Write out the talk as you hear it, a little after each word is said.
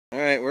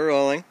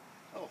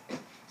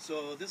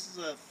So this is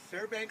a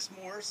Fairbanks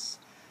Morse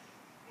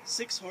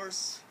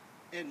 6-horse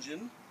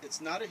engine.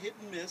 It's not a hit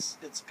and miss,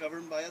 it's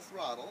governed by a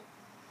throttle.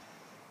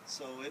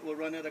 So it will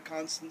run at a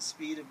constant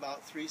speed of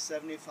about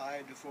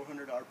 375 to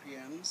 400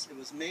 RPMs. It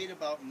was made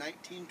about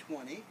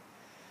 1920.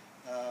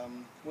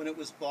 When it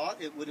was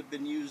bought, it would have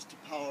been used to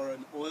power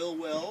an oil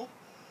well,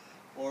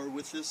 or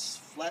with this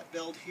flat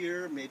belt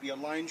here, maybe a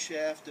line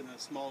shaft in a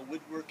small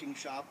woodworking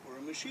shop or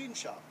a machine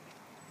shop.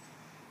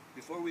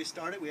 Before we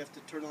start it, we have to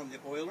turn on the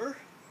oiler,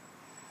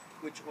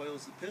 which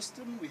oils the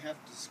piston. We have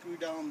to screw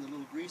down the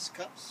little grease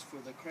cups for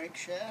the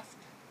crankshaft,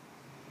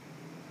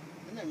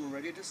 and then we're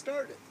ready to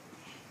start it.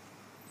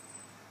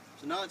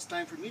 So now it's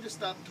time for me to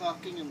stop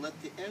talking and let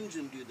the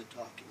engine do the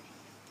talking.